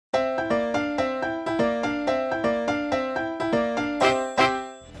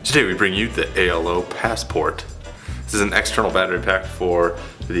Today we bring you the ALO Passport. This is an external battery pack for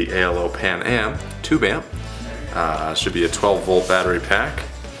the ALO Pan Am tube amp. Should be a 12 volt battery pack,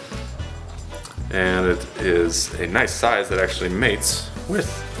 and it is a nice size that actually mates with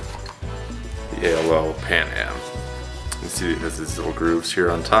the ALO Pan Am. You can see it has these little grooves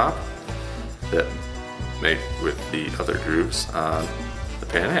here on top that mate with the other grooves on the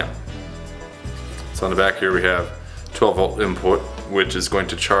Pan Am. So on the back here we have 12 volt input, which is going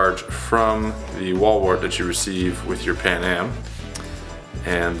to charge from the wall wart that you receive with your Pan Am.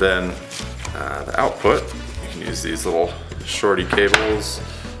 And then the output, you can use these little shorty cables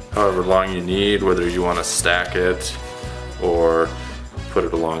however long you need, whether you want to stack it or put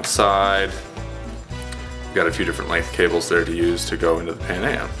it alongside. You've got a few different length cables there to use to go into the Pan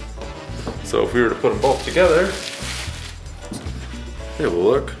Am. So if we were to put them both together, it will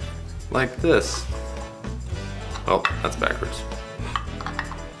look like this. Oh, that's backwards.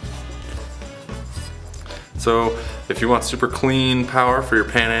 So if you want super clean power for your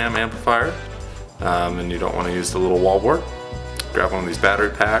Pan Am amplifier, and you don't want to use the little wall wart, grab one of these battery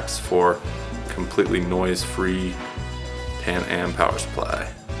packs for completely noise-free Pan Am power supply.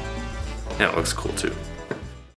 And it looks cool too.